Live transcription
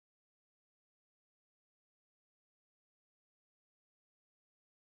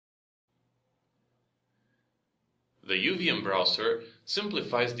The UVM browser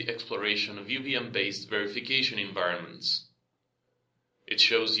simplifies the exploration of UVM-based verification environments. It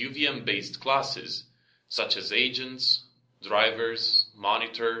shows UVM-based classes, such as agents, drivers,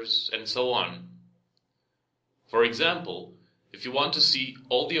 monitors, and so on. For example, if you want to see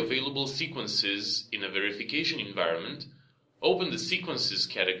all the available sequences in a verification environment, open the Sequences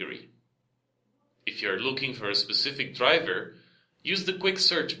category. If you are looking for a specific driver, use the quick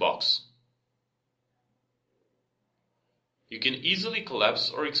search box. You can easily collapse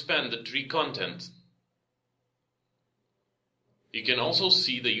or expand the tree content. You can also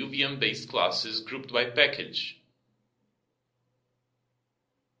see the UVM-based classes grouped by package.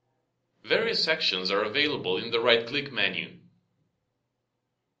 Various sections are available in the right-click menu.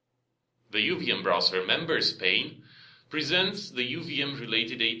 The UVM Browser Members pane presents the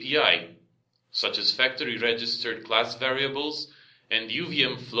UVM-related API, such as factory-registered class variables and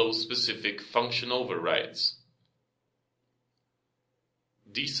UVM flow-specific function overrides.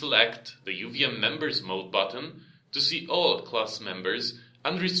 Deselect the UVM Members Mode button to see all class members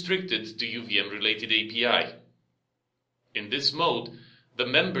unrestricted to UVM-related API. In this mode, the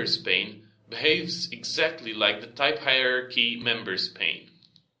Members pane behaves exactly like the Type Hierarchy Members pane.